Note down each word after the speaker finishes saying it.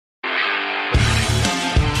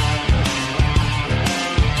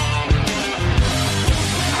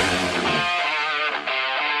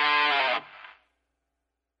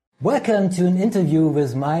Welcome to an interview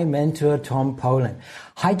with my mentor, Tom Poland.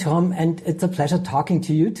 Hi, Tom, and it's a pleasure talking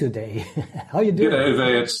to you today. How are you doing? Good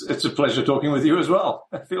day, it's a pleasure talking with you as well.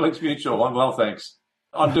 Felix Mutual, I'm well, thanks.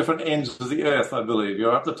 On different ends of the earth, I believe.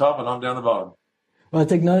 You're up the top and I'm down the bottom. Well,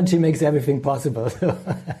 technology makes everything possible.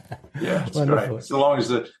 Yeah, it's great. So long as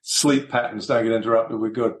the sleep patterns don't get interrupted,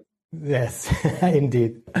 we're good. Yes,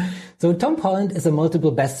 indeed. So Tom Poland is a multiple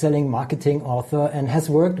best-selling marketing author and has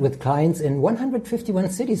worked with clients in 151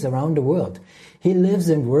 cities around the world. He lives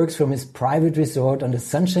and works from his private resort on the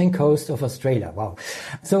Sunshine Coast of Australia. Wow.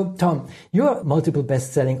 So Tom, you're a multiple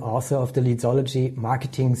best-selling author of the Leadsology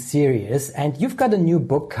marketing series, and you've got a new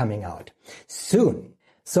book coming out soon.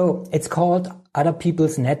 So it's called Other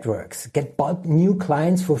People's Networks. Get bulk new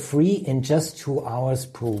clients for free in just 2 hours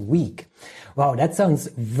per week. Wow, that sounds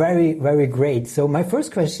very, very great. So my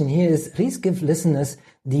first question here is, please give listeners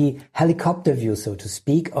the helicopter view, so to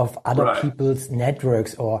speak, of Other People's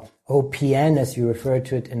Networks, or OPN as you refer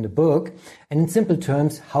to it in the book. And in simple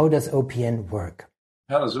terms, how does OPN work?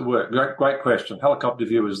 How does it work? Great question. Helicopter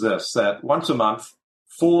view is this, that once a month,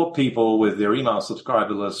 4 people with their email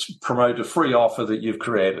subscriber list promote a free offer that you've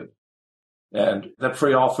created. And that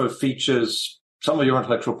free offer features some of your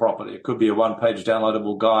intellectual property. It could be a one-page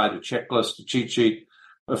downloadable guide, a checklist, a cheat sheet,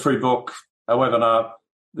 a free book, a webinar.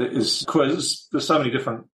 There's quiz. There's so many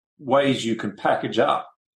different ways you can package up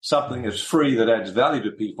something that's free that adds value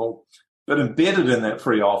to people. But embedded in that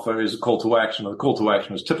free offer is a call to action. And the call to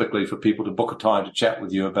action is typically for people to book a time to chat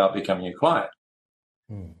with you about becoming a client.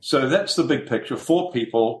 So that's the big picture. 4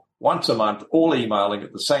 people, once a month, all emailing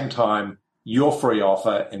at the same time. Your free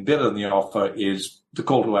offer, embedded in the offer, is the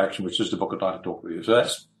call to action, which is to book a time to talk with you. So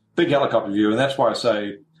that's big helicopter view. And that's why I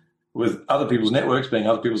say with other people's networks being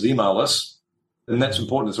other people's email lists, and that's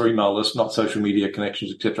important as their email lists, not social media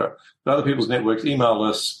connections, etc. But other people's networks, email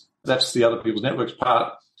lists, that's the other people's networks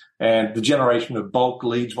part. And the generation of bulk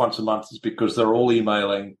leads once a month is because they're all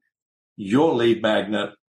emailing your lead magnet,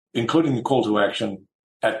 including the call to action,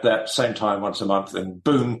 at that same time once a month. And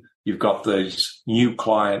boom, you've got these new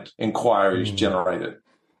client inquiries generated.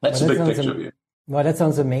 That's a big picture of you. Well, that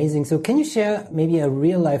sounds amazing. So can you share maybe a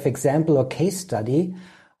real life example or case study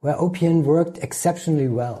where OPN worked exceptionally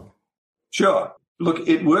well? Sure. Look,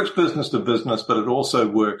 it works business to business, but it also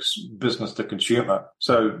works business to consumer.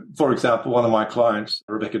 So, for example, one of my clients,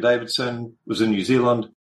 Rebecca Davidson, was in New Zealand.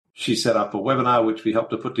 She set up a webinar, which we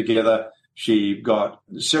helped her put together. She got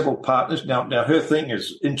several partners. Now her thing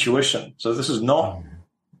is intuition. So this is not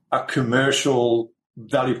a commercial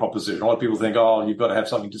value proposition. A lot of people think, oh, you've got to have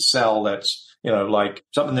something to sell that's, like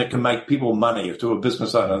something that can make people money to a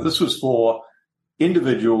business owner. This was for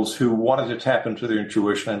individuals who wanted to tap into their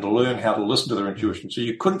intuition and to learn how to listen to their intuition. So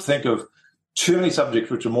you couldn't think of too many subjects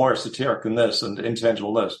which are more esoteric than this and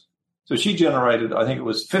intangible than this. So she generated, I think it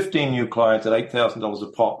was 15 new clients at $8,000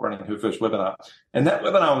 a pop running her first webinar. And that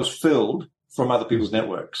webinar was filled from other people's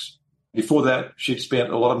networks. Before that, she'd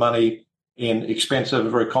spent a lot of money in expensive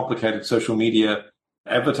and very complicated social media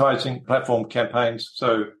advertising platform campaigns.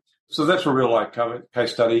 So that's a real life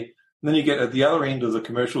case study. And then you get at the other end of the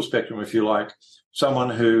commercial spectrum, if you like, someone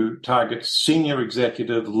who targets senior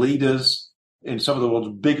executive leaders in some of the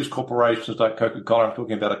world's biggest corporations like Coca-Cola. I'm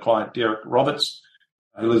talking about a client, Derek Roberts,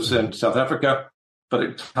 who lives in South Africa, but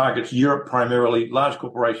it targets Europe primarily, large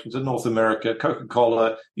corporations in North America,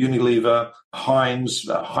 Coca-Cola, Unilever, Heinz,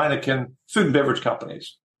 Heineken, food and beverage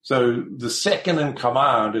companies. So the second in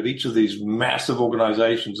command of each of these massive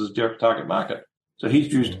organizations is Derek's target market. So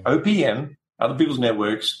he's used OPN, other people's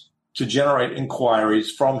networks, to generate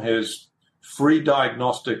inquiries from his free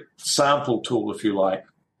diagnostic sample tool, if you like.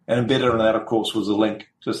 And embedded in that, of course, was a link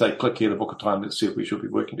to say, click here to book a time. Let's see if we should be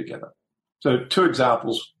working together. So 2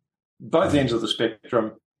 examples, both ends of the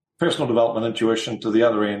spectrum, personal development, intuition, to the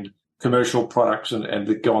other end, commercial products and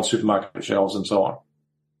that go on supermarket shelves and so on.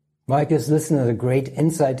 Well, it gives listeners a great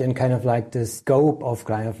insight in kind of like the scope of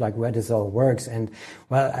kind of like where this all works. And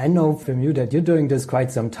well, I know from you that you're doing this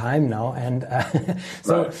quite some time now. And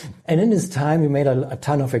and in this time, you made a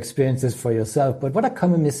ton of experiences for yourself. But what are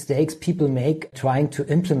common mistakes people make trying to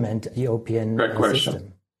implement the OPN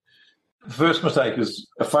system? The first mistake is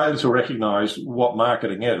a failure to recognize what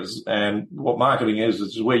marketing is. And what marketing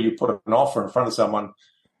is where you put an offer in front of someone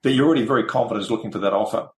that you're already very confident is looking for that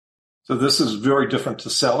offer. So this is very different to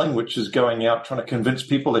selling, which is going out trying to convince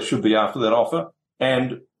people they should be after that offer.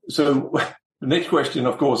 And so the next question,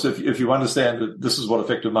 of course, if you understand that this is what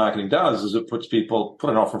effective marketing does, is it put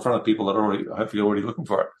an offer in front of people that are hopefully already looking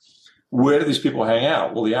for it. Where do these people hang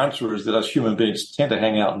out? Well, the answer is that us human beings tend to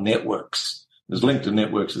hang out in networks. There's LinkedIn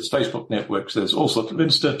networks, there's Facebook networks, there's all sorts of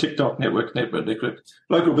Insta, TikTok network,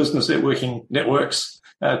 local business networking networks,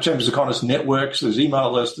 Chambers of Commerce networks, there's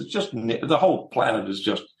email lists. It's just the whole planet is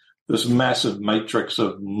just this massive matrix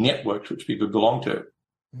of networks which people belong to.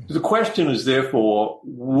 The question is, therefore,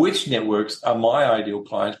 which networks are my ideal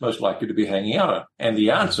clients most likely to be hanging out in? And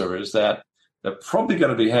the answer is that they're probably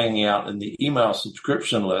going to be hanging out in the email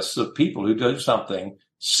subscription lists of people who do something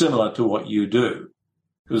similar to what you do.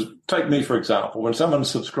 Because take me, for example, when someone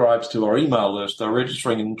subscribes to our email list, they're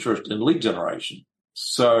registering an interest in lead generation.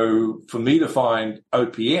 So for me to find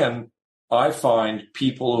OPN, I find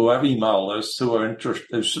people who have email lists who are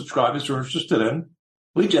subscribers who are interested in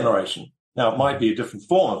lead generation. Now, it might be a different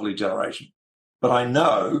form of lead generation, but I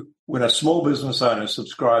know when a small business owner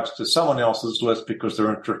subscribes to someone else's list because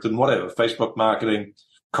they're interested in whatever, Facebook marketing,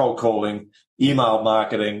 cold calling, email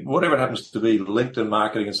marketing, whatever it happens to be, LinkedIn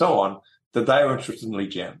marketing and so on, that they are interested in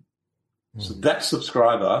lead gen. So that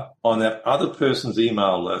subscriber on that other person's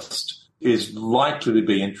email list is likely to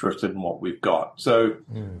be interested in what we've got. So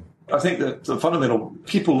I think that the fundamental,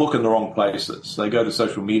 people look in the wrong places. They go to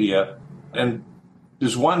social media, and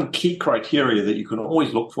there's one key criteria that you can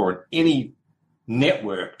always look for in any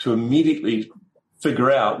network to immediately figure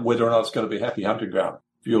out whether or not it's going to be a happy hunting ground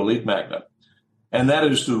for your lead magnet. And that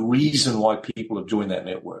is the reason why people have joined that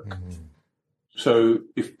network. So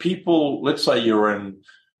if people, let's say you're in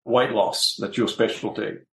weight loss, that's your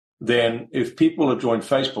specialty, then if people have joined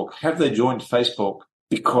Facebook, have they joined Facebook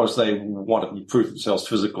because they want to improve themselves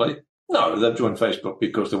physically? No, they've joined Facebook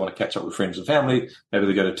because they want to catch up with friends and family. Maybe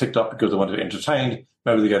they go to TikTok because they want to be entertained.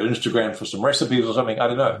 Maybe they go to Instagram for some recipes or something. I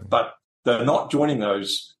don't know. But they're not joining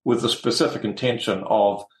those with the specific intention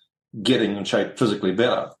of getting in shape physically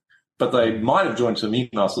better. But they might have joined some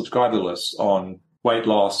email subscriber lists on weight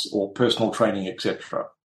loss or personal training, etc.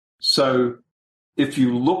 So if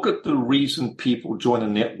you look at the reason people join a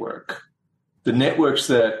network, the networks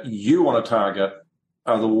that you want to target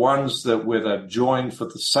are the ones that where they've joined for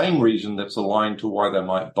the same reason that's aligned to why they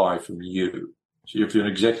might buy from you. So if you're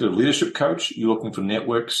an executive leadership coach, you're looking for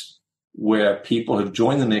networks where people have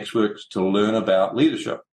joined the networks to learn about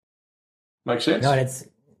leadership. Make sense? No,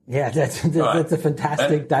 that's a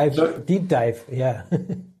fantastic deep dive. Yeah.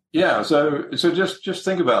 Yeah. So just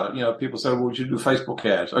think about it. People say, well, we should do Facebook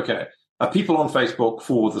ads. Okay. Are people on Facebook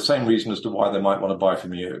for the same reason as to why they might want to buy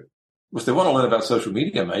from you? If they want to learn about social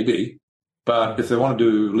media, maybe. But if they want to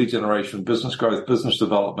do lead generation, business growth, business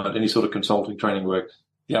development, any sort of consulting training work,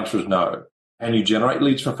 the answer is no. And you generate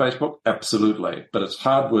leads from Facebook? Absolutely. But it's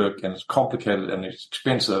hard work and it's complicated and it's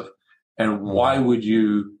expensive. And why would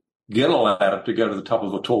you get a ladder to go to the top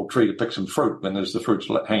of a tall tree to pick some fruit when there's the fruits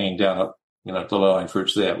hanging down at, the low-lying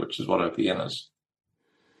fruits there, which is what OPN is.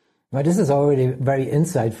 Well, this is already very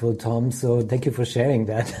insightful, Tom. So thank you for sharing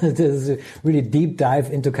that. This is a really deep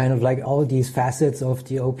dive into kind of like all these facets of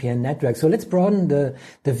the OPN network. So let's broaden the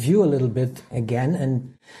view a little bit again.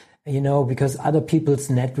 And, because other people's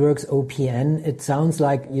networks, OPN, it sounds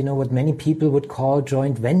like, what many people would call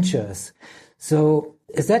joint ventures. So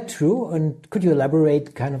is that true? And could you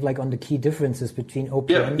elaborate kind of like on the key differences between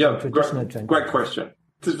OPN and traditional joint ventures? Great question.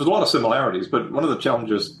 There's a lot of similarities, but one of the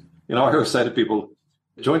challenges, I always say to people,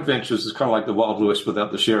 joint ventures is kind of like the Wild West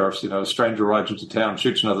without the sheriffs. A stranger rides into town,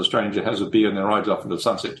 shoots another stranger, has a beer, and then rides off into the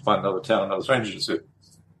sunset to find another town, another stranger to suit.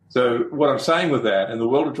 So what I'm saying with that, in the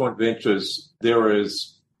world of joint ventures, there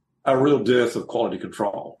is a real dearth of quality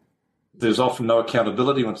control. There's often no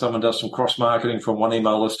accountability when someone does some cross-marketing from one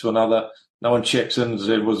email list to another. No one checks in and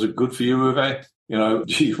says, was it good for you, Uwe?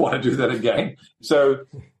 Do you want to do that again? So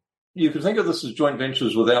you can think of this as joint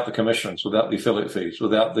ventures without the commissions, without the affiliate fees,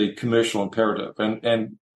 without the commercial imperative.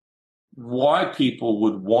 And why people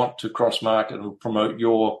would want to cross-market and promote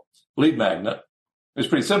your lead magnet is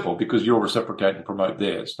pretty simple, because you'll reciprocate and promote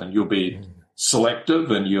theirs. And you'll be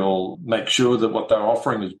selective and you'll make sure that what they're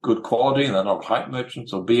offering is good quality and they're not hype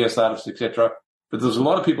merchants or BS artists, etc. But there's a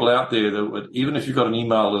lot of people out there that would, even if you've got an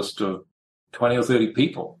email list of 20 or 30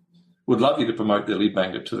 people, would love you to promote their lead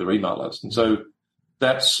magnet to their email list. And so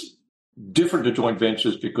that's different to joint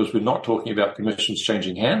ventures because we're not talking about commissions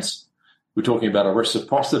changing hands. We're talking about a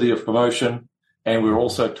reciprocity of promotion. And we're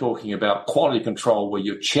also talking about quality control where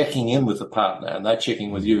you're checking in with the partner and they're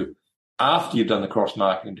checking with you after you've done the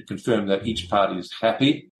cross-marketing to confirm that each party is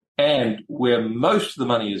happy. And where most of the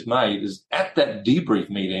money is made is at that debrief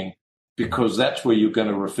meeting, because that's where you're going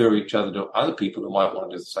to refer each other to other people who might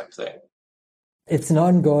want to do the same thing. It's an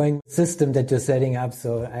ongoing system that you're setting up,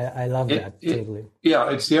 so I love that totally.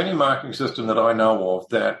 Yeah, it's the only marketing system that I know of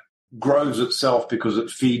that grows itself because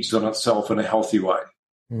it feeds on itself in a healthy way.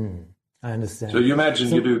 I understand. So you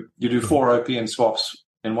imagine you do 4 OPN swaps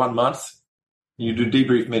in 1 month. You do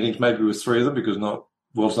debrief meetings, maybe with 3 of them, because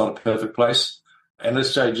world's not a perfect place. And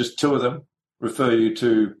let's say just 2 of them refer you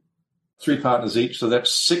to 3 partners each. So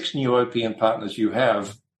that's 6 new OPN partners you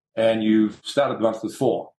have, and you've started the month with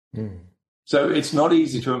 4. So it's not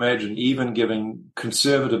easy to imagine, even giving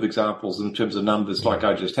conservative examples in terms of numbers like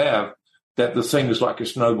I just have, that the thing is like a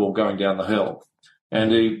snowball going down the hill.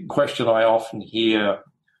 And the question I often hear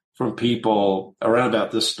from people around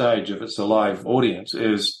about this stage, if it's a live audience,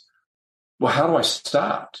 is, well, how do I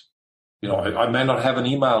start? I may not have an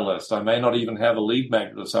email list. I may not even have a lead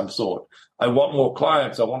magnet of some sort. I want more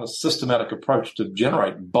clients. I want a systematic approach to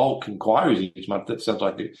generate bulk inquiries each month. That sounds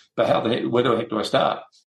like it. But where the heck do I start?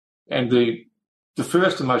 And the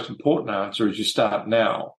first and most important answer is you start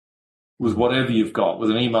now with whatever you've got,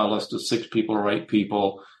 with an email list of 6 people or 8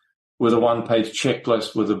 people, with a 1-page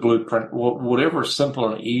checklist, with a blueprint, whatever is simple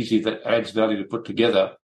and easy that adds value to put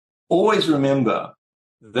together. Always remember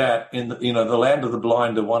that in the land of the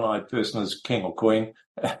blind, the one-eyed person is king or queen.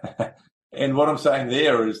 And what I'm saying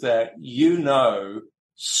there is that you know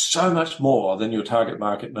so much more than your target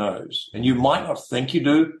market knows. And you might not think you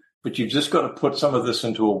do, but you've just got to put some of this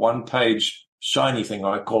into a 1-page shiny thing,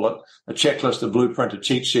 I call it, a checklist, a blueprint, a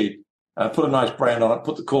cheat sheet, put a nice brand on it,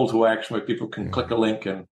 put the call to action where people can click a link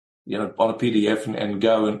and, on a PDF and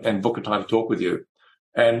go and book a time to talk with you.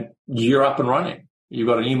 And you're up and running. You've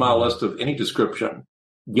got an email list of any description.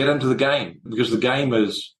 Get into the game, because the game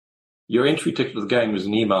is, your entry ticket to the game is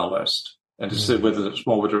an email list. And to say whether it's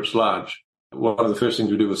small, whether it's large, one of the first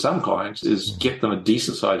things we do with some clients is get them a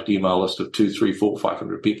decent-sized email list of 200, 300, 400,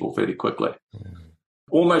 500 people fairly quickly.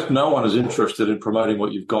 Almost no one is interested in promoting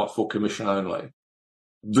what you've got for commission only.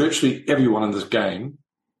 Virtually everyone in this game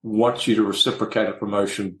wants you to reciprocate a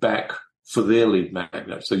promotion back for their lead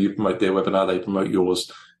magnet. So you promote their webinar, they promote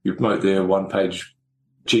yours, you promote their 1-page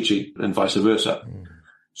cheat sheet, and vice versa.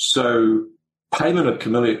 So payment of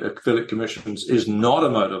affiliate commissions is not a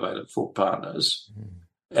motivator for partners.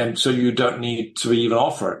 And so you don't need to even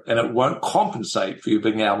offer it, and it won't compensate for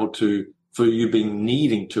you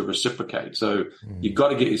needing to reciprocate. So you've got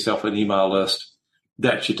to get yourself an email list.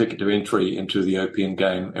 That's your ticket to entry into the OPN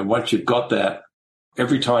game. And once you've got that,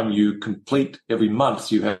 every time you complete, every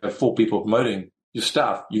month you have 4 people promoting your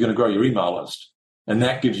stuff, you're going to grow your email list. And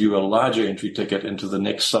that gives you a larger entry ticket into the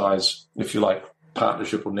next size, if you like,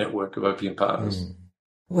 partnership or network of OPN partners.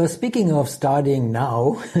 Well, speaking of starting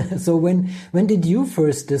now, so when did you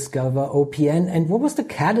first discover OPN, and what was the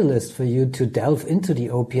catalyst for you to delve into the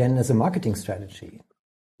OPN as a marketing strategy?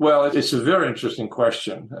 Well, it's a very interesting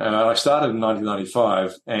question. I started in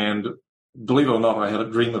 1995, and believe it or not, I had a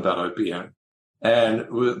dream about OPN. And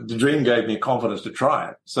the dream gave me confidence to try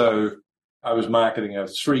it. So I was marketing a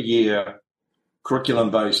 3-year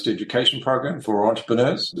curriculum-based education program for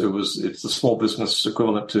entrepreneurs. It's the small business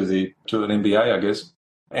equivalent to an MBA, I guess.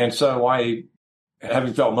 And so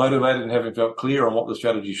having felt motivated and having felt clear on what the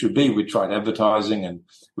strategy should be, we tried advertising, and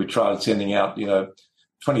we tried sending out,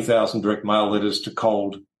 20,000 direct mail letters to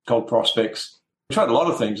cold prospects. We tried a lot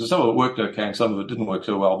of things, and some of it worked okay and some of it didn't work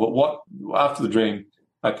so well. But after the dream,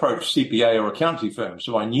 I approached CPA or accounting firms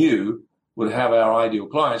who I knew would have our ideal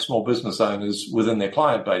clients, small business owners, within their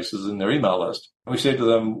client bases in their email list. And we said to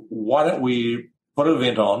them, why don't we put an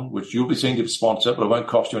event on, which you'll be seeing to sponsor, but it won't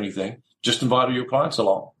cost you anything. Just invite all your clients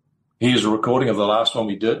along. Here's a recording of the last one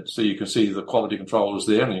we did, so you can see the quality control is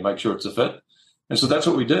there and you make sure it's a fit. And so that's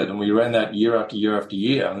what we did. And we ran that year after year after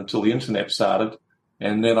year until the internet started.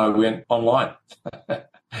 And then I went online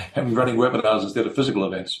and running webinars instead of physical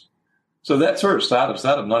events. So that's where it started. It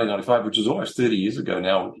started in 1995, which is almost 30 years ago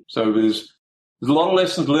now. So there's a lot of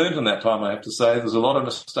lessons learned in that time, I have to say. There's a lot of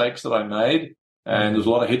mistakes that I made, and there's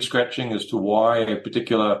a lot of head scratching as to why a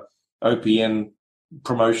particular OPN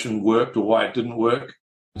promotion worked or why it didn't work.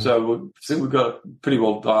 So I think we've got pretty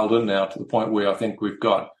well dialed in now to the point where I think we've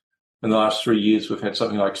got, in the last 3 years, we've had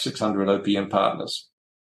something like 600 OPN partners.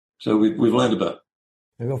 So we've learned a bit.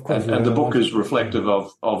 Of course, and the book is reflective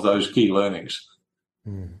of those key learnings.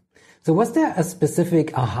 So was there a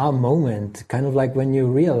specific aha moment, kind of like when you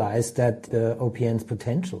realized that the OPN's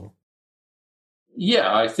potential?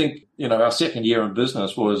 Yeah, I think, our second year in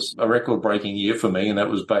business was a record-breaking year for me, and that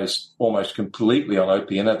was based almost completely on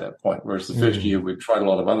OPN at that point, whereas the first year we tried a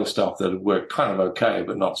lot of other stuff that had worked kind of okay,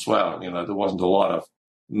 but not swell. There wasn't a lot of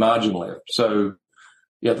margin left. So,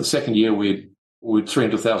 the second year we'd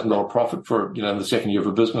 $300,000 profit for, the second year of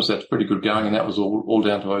a business. That's pretty good going, and that was all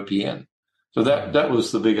down to OPN. So that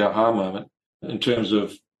was the big aha moment in terms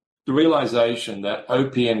of the realization that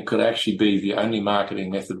OPN could actually be the only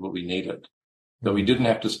marketing method that we needed. That we didn't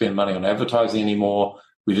have to spend money on advertising anymore.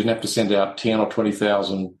 We didn't have to send out 10 or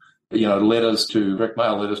 20,000, letters direct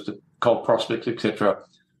mail letters cold prospects, etc.,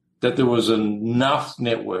 that there was enough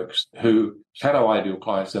networks who had our ideal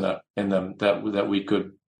clients in them that we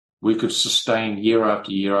could sustain year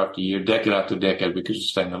after year after year, decade after decade. We could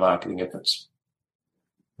sustain the marketing efforts.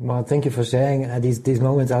 Well, thank you for sharing. These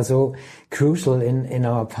moments are so crucial in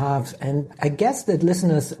our paths. And I guess that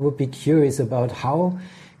listeners would be curious about how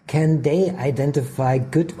can they identify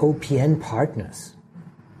good OPN partners?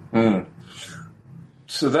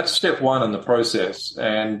 So that's step one in the process.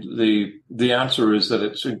 And the answer is that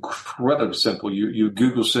it's incredibly simple. You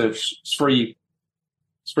Google search three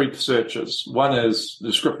searches. One is the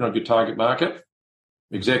description of your target market,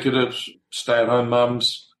 executives, stay-at-home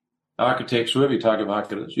mums, architects, whoever your target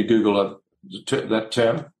market is. You Google that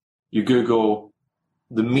term. You Google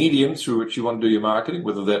the medium through which you want to do your marketing,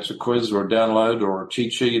 whether that's a quiz or a download or a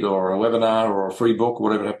cheat sheet or a webinar or a free book or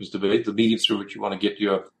whatever it happens to be, the medium through which you want to get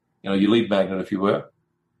your lead magnet, if you were.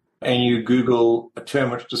 And you Google a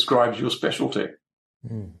term which describes your specialty,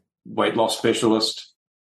 weight loss specialist,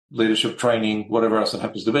 leadership training, whatever else it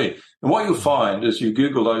happens to be. And what you'll find is you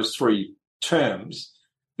Google those three terms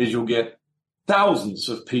is you'll get thousands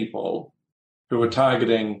of people who are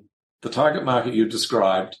targeting the target market you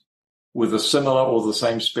described with a similar or the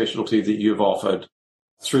same specialty that you've offered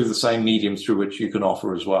through the same medium through which you can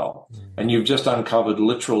offer as well. And you've just uncovered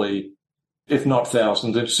literally, if not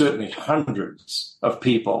thousands, then certainly hundreds of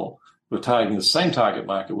people who are targeting the same target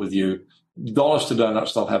market with you. Dollars to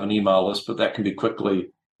donuts, they'll have an email list, but that can be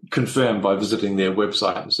quickly confirmed by visiting their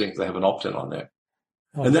website and seeing if they have an opt-in on there.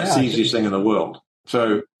 And that's the easiest thing in the world.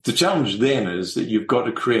 So the challenge then is that you've got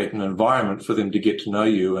to create an environment for them to get to know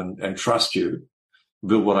you and trust you,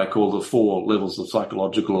 build what I call the 4 levels of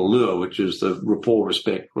psychological allure, which is the rapport,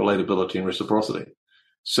 respect, relatability, and reciprocity.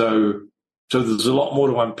 So there's a lot more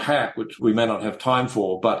to unpack, which we may not have time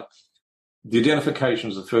for, but the identification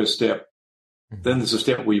is the first step. Then there's a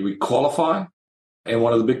step where we qualify. And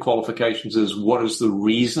one of the big qualifications is what is the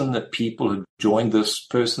reason that people who joined this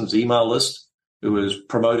person's email list, who is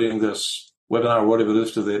promoting this webinar or whatever it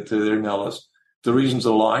is to their email list, the reasons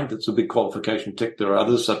are aligned. That's a big qualification tick. There are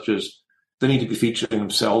others, such as they need to be featuring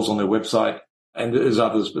themselves on their website, and there's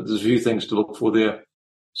others, but there's a few things to look for there.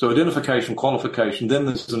 So identification, qualification, then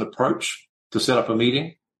there's an approach to set up a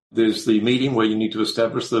meeting. There's the meeting where you need to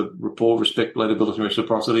establish the rapport, respect, relatability, and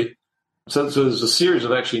reciprocity. So there's a series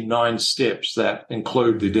of actually 9 steps that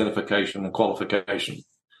include the identification and qualification.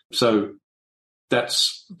 So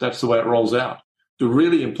that's the way it rolls out. The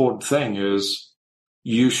really important thing is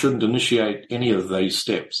you shouldn't initiate any of these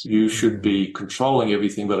steps. You should be controlling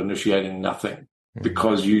everything but initiating nothing,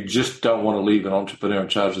 because you just don't want to leave an entrepreneur in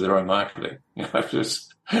charge of their own marketing.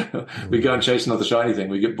 We go and chase another shiny thing.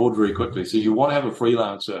 We get bored very quickly. So you want to have a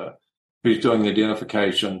freelancer who's doing the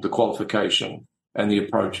identification, the qualification, and the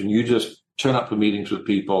approach. And you just turn up for meetings with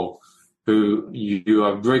people who you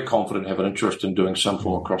are very confident have an interest in doing some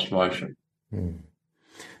form of cross-promotion.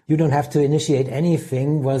 You don't have to initiate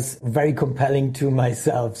anything was very compelling to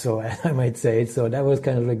myself, so I might say. So that was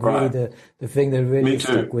kind of like really the thing that really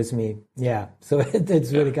stuck with me. Yeah. So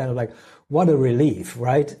it's really kind of like, what a relief,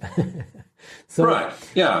 right? Right.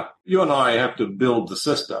 Yeah. You and I have to build the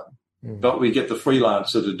system, but we get the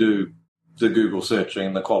freelancer to do the Google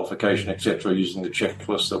searching, the qualification, etc., using the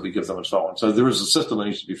checklists that we give them and so on. So there is a system that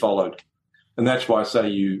needs to be followed. And that's why I say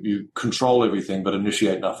you control everything but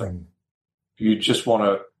initiate nothing. You just want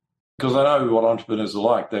to, because I know what entrepreneurs are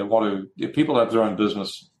like. They want to, if people have their own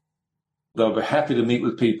business, they'll be happy to meet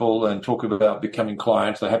with people and talk about becoming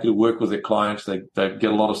clients. They're happy to work with their clients. They get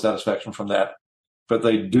a lot of satisfaction from that. But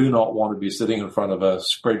they do not want to be sitting in front of a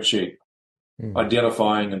spreadsheet,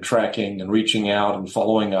 identifying and tracking and reaching out and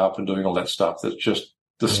following up and doing all that stuff. That's just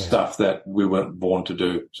the stuff that we weren't born to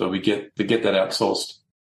do. So we get that outsourced.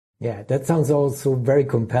 Yeah, that sounds also very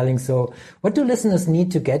compelling. So what do listeners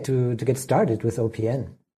need to get started with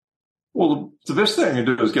OPN? Well, the best thing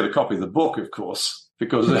to do is get a copy of the book, of course,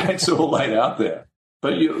 because it's all laid out there.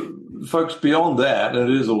 But you folks, beyond that, and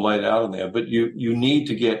it is all laid out in there, but you need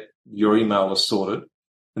to get your email list sorted.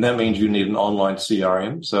 And that means you need an online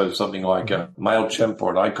CRM. So something like a MailChimp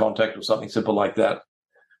or an iContact or something simple like that.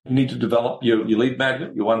 You need to develop your lead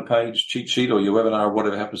magnet, your one-page cheat sheet or your webinar or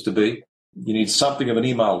whatever it happens to be. You need something of an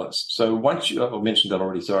email list. So once I mentioned that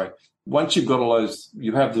already, sorry. Once you've got all those,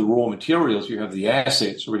 you have the raw materials, you have the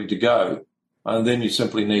assets ready to go, and then you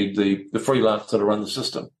simply need the freelancers to run the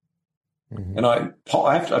system. And I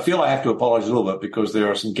feel I have to apologize a little bit because there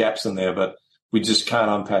are some gaps in there, but we just can't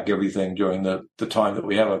unpack everything during the time that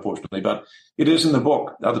we have, unfortunately. But it is in the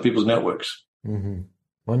book, Other People's Networks.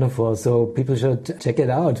 Wonderful. So people should check it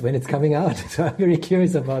out when it's coming out. So I'm very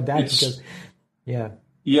curious about that.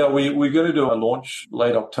 Yeah, we're going to do a launch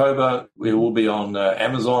late October. We will be on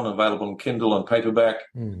Amazon, available in Kindle and paperback.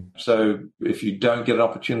 So if you don't get an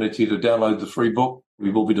opportunity to download the free book,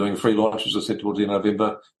 we will be doing a free launch, as I said, towards the end of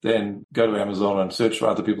November. Then go to Amazon and search for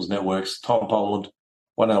other people's networks. Tom Poland,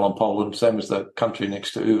 1L on Poland, same as the country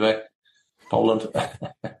next to Uwe, Poland.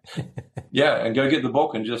 Yeah, and go get the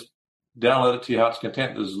book and just download it to your heart's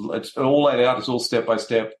content. It's all laid out. It's all step by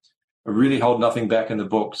step. I really hold nothing back in the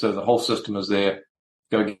book. So the whole system is there.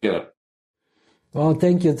 Go get it. Well,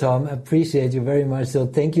 thank you, Tom. I appreciate you very much. So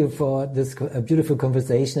thank you for this beautiful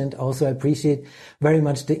conversation. And also I appreciate very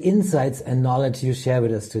much the insights and knowledge you share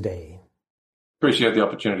with us today. Appreciate the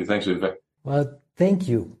opportunity. Thanks, Uwe. Well, thank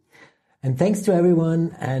you. And thanks to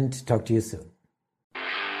everyone, and talk to you soon.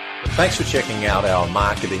 Thanks for checking out our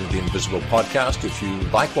Marketing the Invisible podcast. If you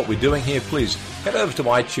like what we're doing here, please head over to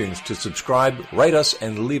iTunes to subscribe, rate us,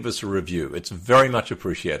 and leave us a review. It's very much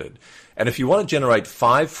appreciated. And if you want to generate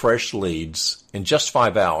 5 fresh leads in just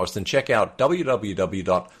 5 hours, then check out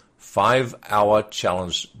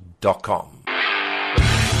www.5hourchallenge.com.